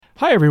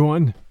Hi,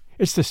 everyone.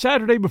 It's the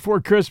Saturday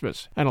before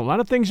Christmas, and a lot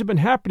of things have been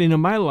happening in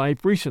my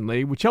life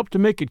recently which help to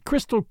make it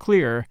crystal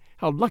clear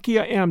how lucky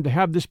I am to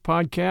have this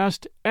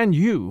podcast and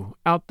you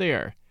out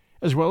there,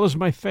 as well as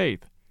my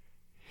faith.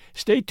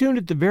 Stay tuned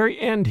at the very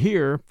end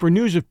here for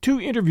news of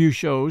 2 interview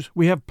shows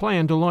we have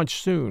planned to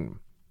launch soon.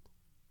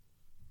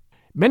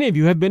 Many of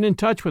you have been in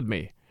touch with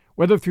me,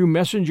 whether through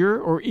Messenger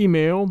or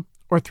email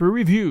or through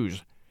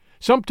reviews,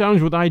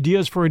 sometimes with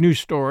ideas for a new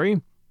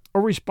story,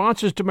 or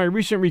responses to my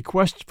recent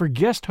requests for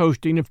guest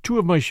hosting of 2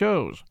 of my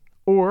shows,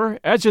 or,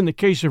 as in the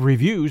case of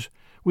reviews,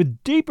 with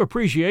deep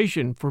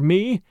appreciation for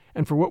me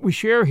and for what we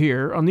share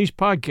here on these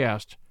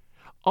podcasts.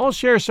 I'll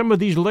share some of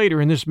these later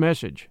in this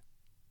message.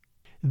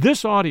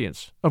 This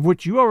audience, of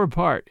which you are a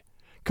part,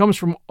 comes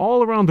from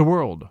all around the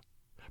world,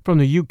 from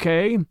the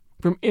UK,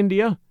 from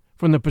India,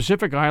 from the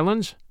Pacific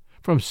Islands,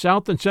 from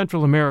South and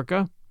Central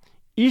America,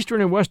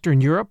 Eastern and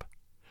Western Europe,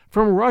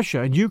 from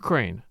Russia and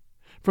Ukraine,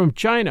 from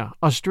China,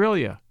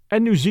 Australia,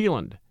 and New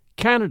Zealand,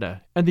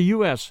 Canada, and the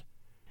U.S.,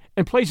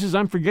 and places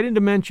I'm forgetting to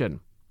mention.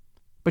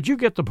 But you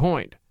get the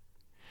point.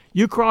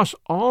 You cross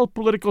all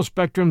political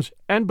spectrums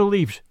and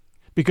beliefs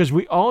because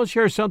we all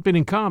share something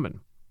in common,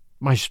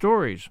 my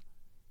stories.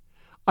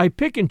 I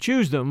pick and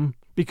choose them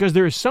because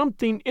there is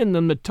something in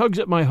them that tugs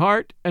at my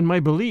heart and my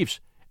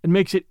beliefs and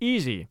makes it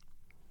easy,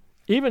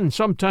 even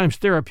sometimes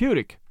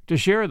therapeutic, to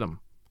share them.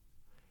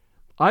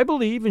 I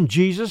believe in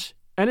Jesus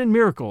and in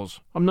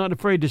miracles. I'm not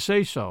afraid to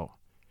say so.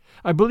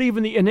 I believe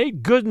in the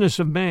innate goodness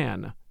of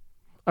man.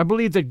 I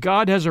believe that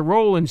God has a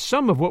role in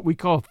some of what we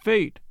call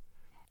fate.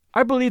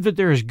 I believe that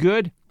there is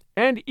good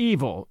and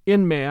evil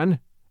in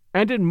man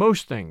and in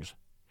most things,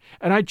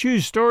 and I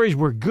choose stories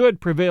where good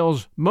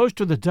prevails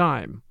most of the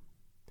time.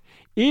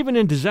 Even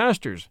in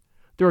disasters,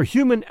 there are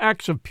human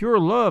acts of pure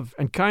love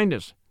and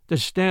kindness that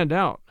stand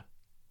out.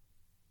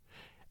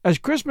 As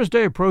Christmas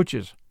Day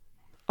approaches,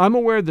 I'm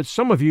aware that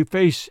some of you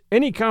face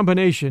any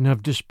combination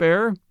of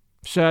despair,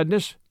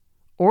 sadness,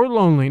 or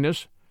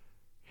loneliness,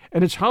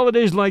 and it's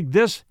holidays like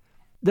this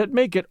that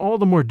make it all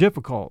the more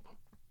difficult.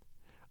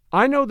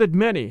 I know that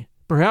many,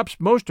 perhaps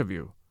most of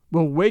you,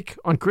 will wake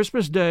on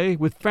Christmas Day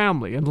with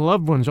family and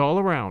loved ones all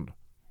around.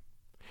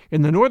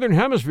 In the Northern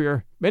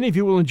Hemisphere, many of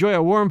you will enjoy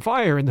a warm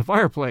fire in the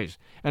fireplace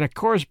and a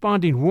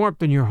corresponding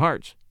warmth in your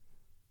hearts.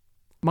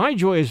 My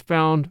joy is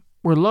found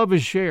where love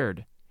is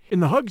shared, in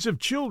the hugs of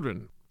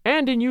children,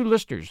 and in you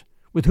listeners,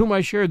 with whom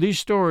I share these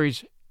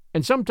stories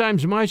and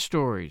sometimes my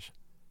stories.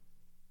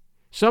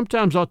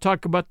 Sometimes I'll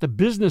talk about the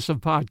business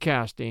of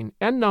podcasting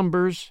and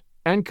numbers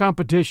and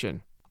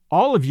competition.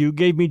 All of you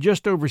gave me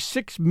just over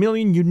 6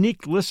 million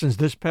unique listens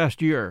this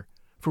past year,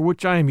 for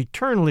which I am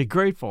eternally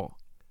grateful.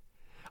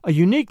 A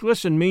unique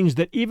listen means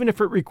that even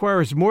if it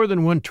requires more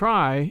than one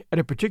try at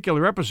a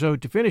particular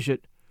episode to finish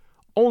it,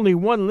 only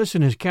one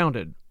listen is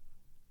counted.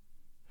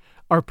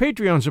 Our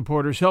Patreon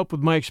supporters help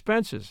with my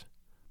expenses,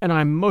 and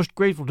I'm most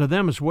grateful to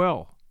them as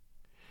well.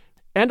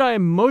 And I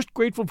am most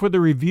grateful for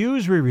the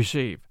reviews we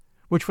receive,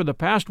 which for the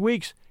past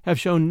weeks have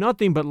shown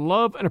nothing but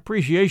love and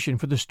appreciation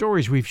for the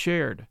stories we've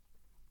shared.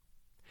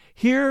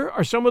 Here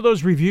are some of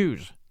those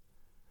reviews.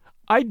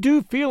 I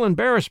do feel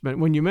embarrassment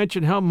when you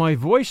mention how my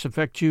voice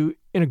affects you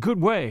in a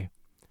good way,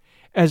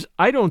 as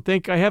I don't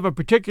think I have a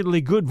particularly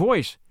good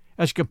voice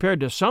as compared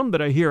to some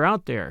that I hear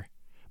out there,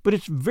 but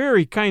it's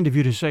very kind of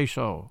you to say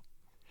so.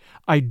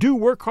 I do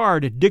work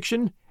hard at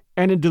diction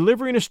and in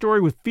delivering a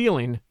story with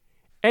feeling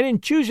and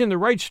in choosing the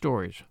right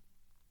stories.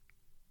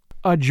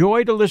 A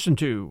joy to listen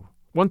to.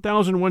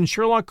 1001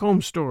 Sherlock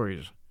Holmes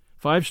Stories.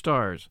 5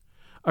 stars.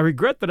 I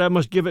regret that I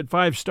must give it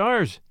 5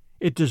 stars.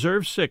 It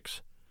deserves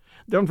 6.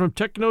 Then from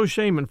Techno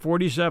Shaman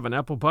 47,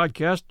 Apple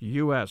Podcast,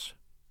 US.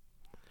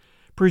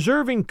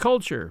 Preserving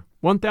Culture.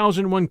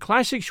 1001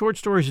 Classic Short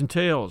Stories and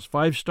Tales.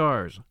 5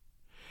 stars.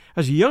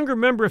 As a younger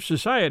member of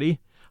society,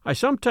 I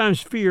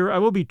sometimes fear I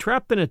will be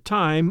trapped in a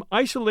time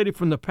isolated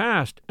from the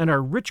past and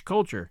our rich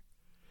culture.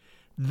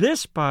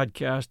 This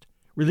podcast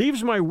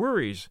relieves my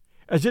worries,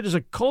 as it is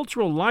a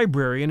cultural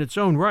library in its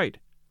own right.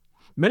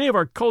 Many of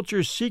our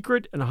culture's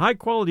secret and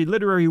high-quality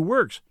literary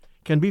works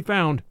can be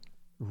found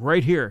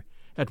right here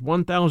at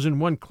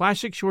 1001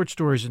 Classic Short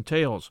Stories and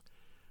Tales.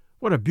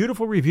 What a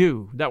beautiful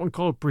review, that one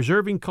called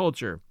Preserving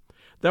Culture.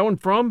 That one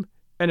from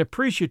an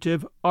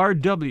appreciative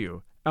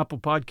R.W., Apple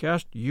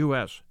Podcast,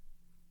 US.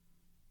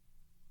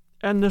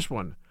 And this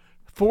one,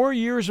 4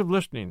 years of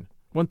listening,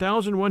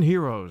 1001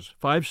 Heroes,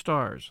 5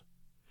 stars.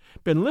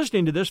 Been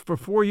listening to this for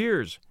 4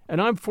 years,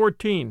 and I'm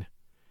 14.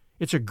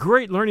 It's a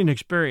great learning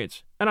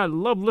experience, and I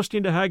love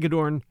listening to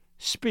Hagedorn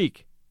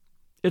speak.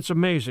 It's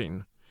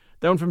amazing.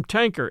 That one from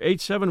Tanker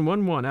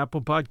 8711,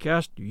 Apple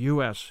Podcast,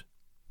 US.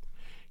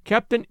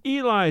 Captain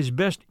Eli's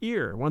Best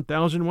Ear,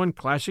 1001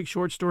 Classic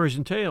Short Stories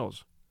and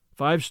Tales,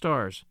 5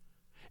 stars.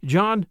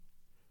 John,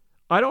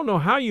 I don't know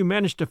how you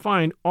managed to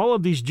find all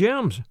of these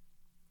gems.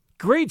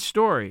 Great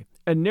story,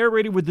 and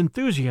narrated with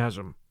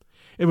enthusiasm.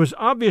 It was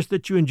obvious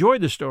that you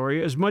enjoyed the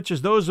story as much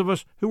as those of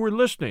us who were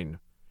listening.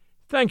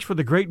 Thanks for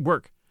the great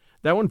work.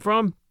 That one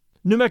from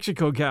New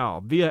Mexico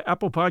Gal via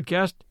Apple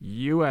Podcast,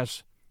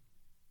 US.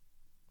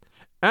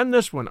 And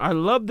this one, I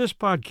love this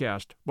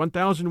podcast,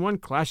 1001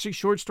 Classic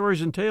Short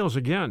Stories and Tales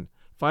again,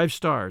 5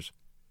 stars.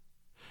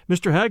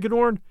 Mr.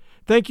 Hagedorn,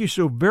 thank you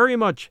so very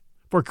much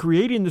for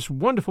creating this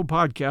wonderful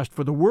podcast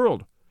for the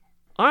world.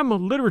 I'm a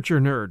literature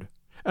nerd,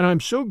 and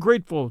I'm so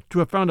grateful to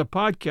have found a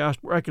podcast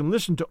where I can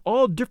listen to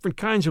all different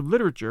kinds of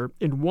literature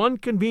in one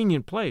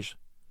convenient place.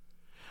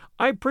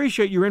 I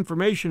appreciate your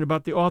information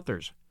about the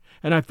authors,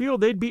 and I feel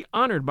they'd be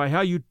honored by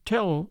how you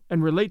tell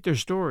and relate their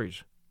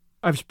stories.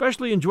 I've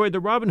especially enjoyed the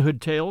Robin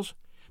Hood tales,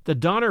 the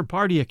Donner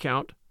Party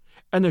account,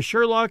 and the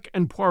Sherlock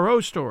and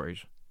Poirot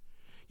stories.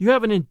 You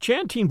have an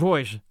enchanting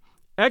voice,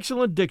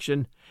 excellent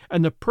diction,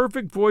 and the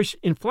perfect voice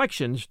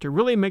inflections to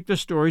really make the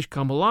stories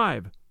come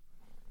alive.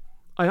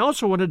 I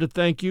also wanted to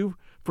thank you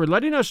for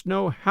letting us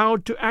know how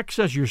to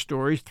access your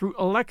stories through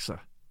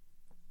Alexa.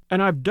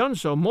 And I've done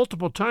so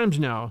multiple times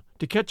now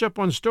to catch up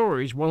on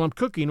stories while I'm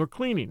cooking or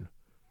cleaning.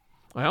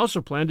 I also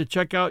plan to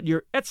check out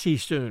your Etsy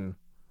soon.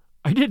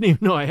 I didn't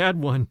even know I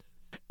had one.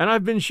 And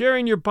I've been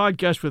sharing your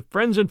podcast with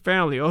friends and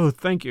family. Oh,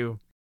 thank you.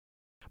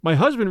 My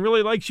husband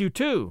really likes you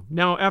too,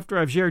 now after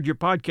I've shared your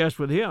podcast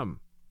with him.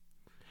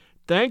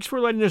 Thanks for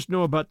letting us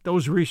know about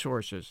those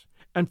resources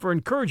and for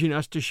encouraging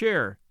us to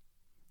share.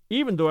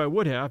 Even though I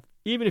would have,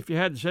 even if you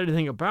hadn't said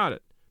anything about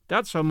it.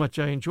 That's how much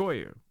I enjoy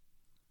you.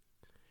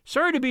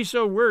 Sorry to be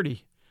so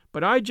wordy,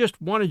 but I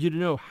just wanted you to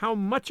know how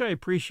much I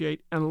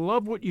appreciate and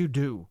love what you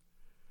do.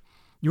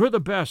 You're the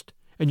best,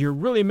 and you're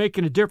really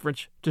making a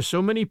difference to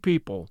so many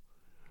people.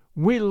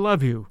 We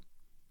love you.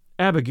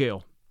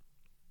 Abigail.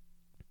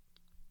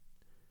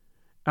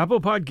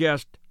 Apple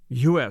Podcast,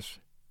 U.S.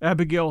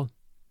 Abigail,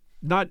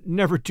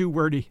 never too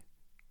wordy.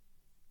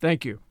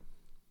 Thank you.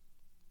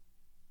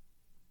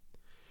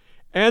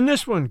 And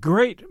this one,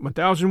 great,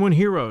 1001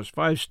 Heroes,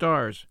 5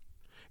 stars.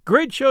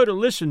 Great show to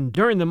listen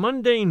during the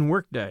mundane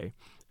workday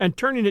and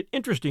turning it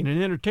interesting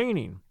and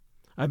entertaining.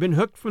 I've been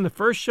hooked from the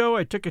first show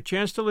I took a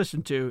chance to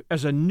listen to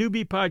as a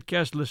newbie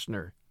podcast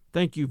listener.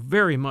 Thank you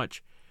very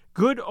much.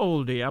 Good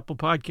oldie Apple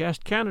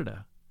Podcast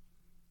Canada.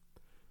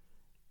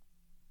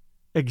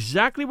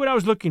 Exactly what I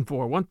was looking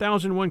for,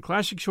 1001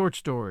 Classic Short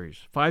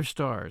Stories, 5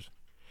 stars.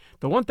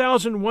 The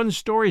 1001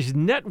 Stories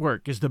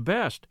Network is the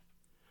best.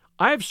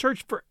 I have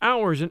searched for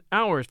hours and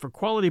hours for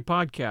quality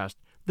podcasts.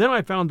 Then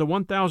I found the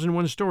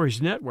 1001 Stories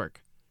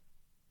Network.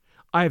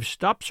 I have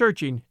stopped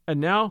searching,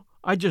 and now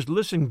I just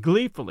listen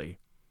gleefully.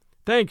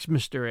 Thanks,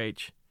 Mr.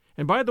 H.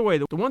 And by the way,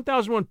 the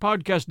 1001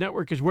 Podcast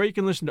Network is where you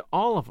can listen to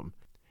all of them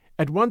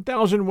at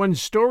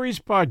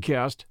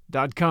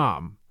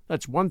 1001storiespodcast.com.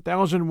 That's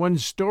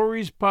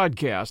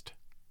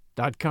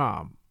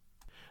 1001storiespodcast.com.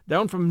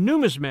 Down from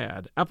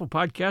Numismad, Apple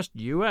Podcast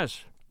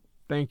US.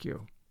 Thank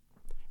you.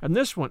 And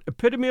this one,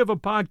 Epitome of a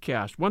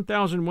Podcast,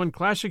 1001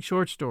 Classic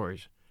Short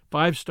Stories,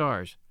 5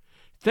 stars.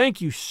 Thank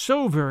you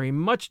so very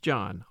much,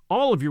 John.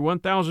 All of your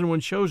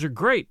 1001 shows are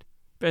great.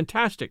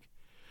 Fantastic.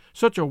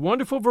 Such a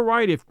wonderful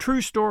variety of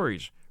true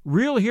stories,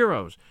 real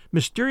heroes,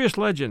 mysterious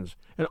legends,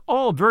 and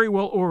all very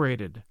well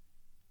orated.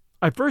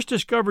 I first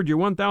discovered your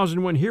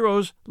 1001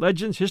 Heroes,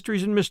 Legends,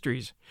 Histories, and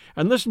Mysteries,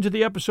 and listened to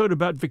the episode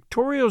about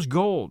Victorio's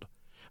Gold,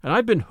 and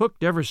I've been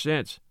hooked ever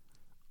since.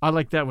 I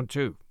like that one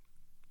too.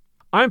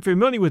 I'm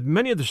familiar with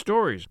many of the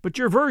stories, but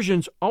your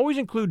versions always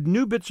include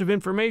new bits of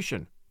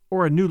information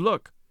or a new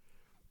look.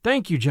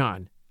 Thank you,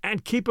 John,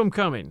 and keep them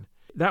coming.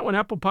 That one,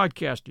 Apple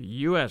Podcast,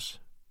 US.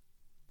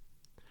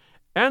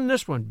 And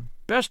this one,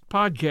 Best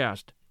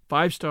Podcast,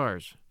 5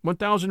 stars,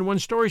 1001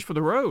 Stories for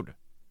the Road.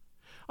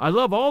 I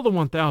love all the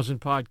 1000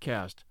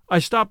 podcasts. I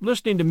stopped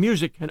listening to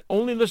music and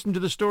only listen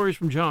to the stories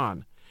from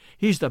John.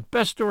 He's the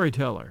best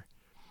storyteller.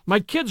 My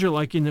kids are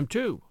liking them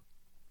too.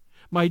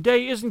 My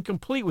day isn't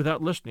complete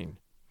without listening.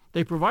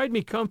 They provide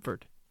me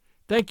comfort.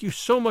 Thank you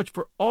so much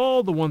for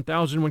all the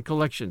 1001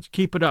 collections.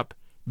 Keep it up.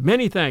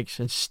 Many thanks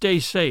and stay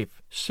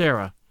safe,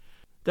 Sarah.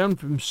 Down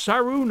from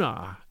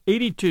Saruna,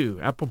 82,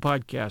 Apple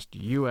Podcast,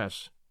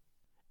 US.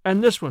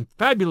 And this one,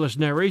 fabulous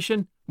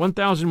narration,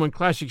 1001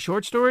 Classic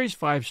Short Stories,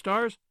 5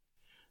 stars.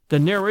 The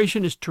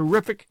narration is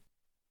terrific.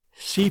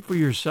 See for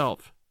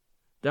yourself.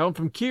 Down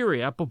from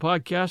Kiri, Apple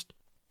Podcast,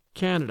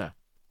 Canada.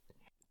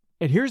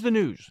 And here's the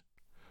news.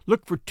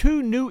 Look for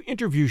 2 new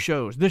interview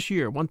shows this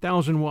year,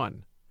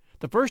 1001.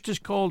 The first is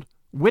called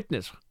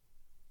Witness.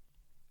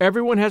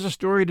 Everyone has a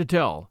story to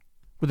tell,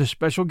 with a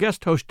special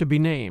guest host to be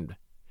named.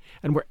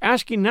 And we're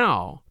asking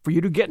now for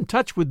you to get in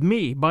touch with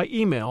me by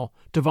email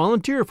to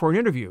volunteer for an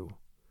interview.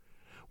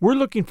 We're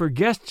looking for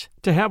guests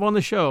to have on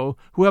the show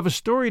who have a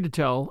story to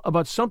tell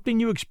about something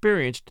you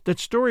experienced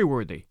that's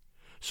story-worthy.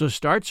 So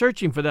start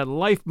searching for that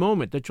life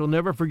moment that you'll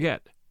never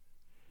forget.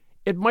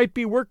 It might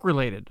be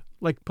work-related,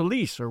 like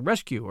police or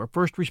rescue or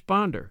first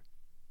responder,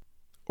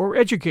 or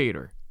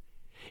educator.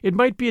 It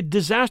might be a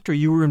disaster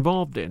you were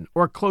involved in,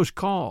 or a close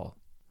call,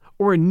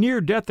 or a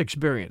near-death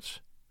experience,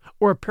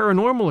 or a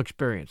paranormal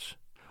experience,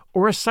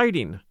 or a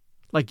sighting,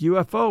 like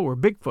UFO or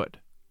Bigfoot.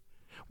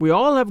 We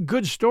all have a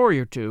good story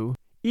or two.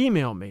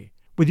 Email me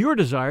with your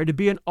desire to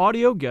be an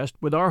audio guest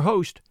with our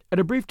host and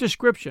a brief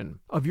description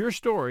of your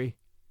story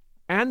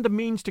and the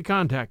means to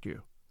contact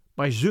you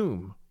by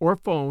Zoom or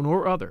phone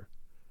or other.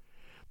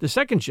 The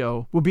second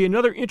show will be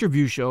another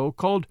interview show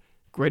called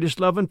Greatest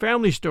Love and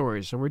Family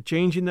Stories, and we're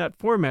changing that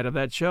format of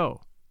that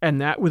show,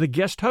 and that with a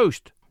guest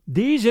host.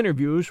 These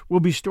interviews will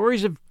be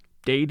stories of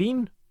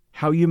dating,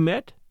 how you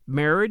met,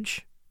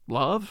 marriage,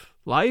 love,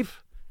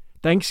 life,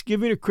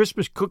 Thanksgiving or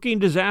Christmas cooking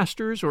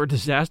disasters or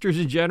disasters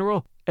in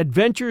general,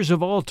 adventures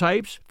of all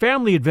types,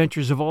 family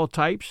adventures of all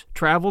types,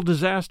 travel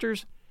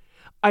disasters.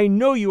 I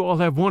know you all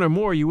have one or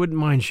more you wouldn't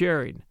mind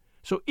sharing.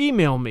 So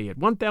email me at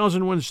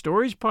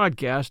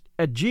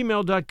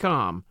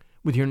 1001storiespodcast@gmail.com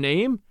with your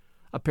name,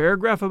 a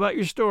paragraph about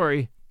your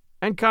story,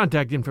 and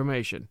contact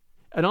information.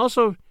 And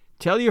also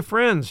tell your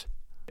friends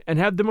and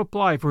have them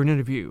apply for an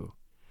interview.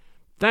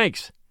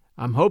 Thanks.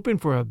 I'm hoping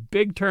for a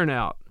big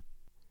turnout.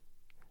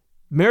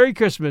 Merry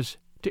Christmas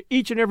to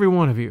each and every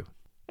one of you,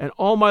 and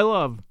all my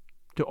love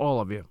to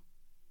all of you.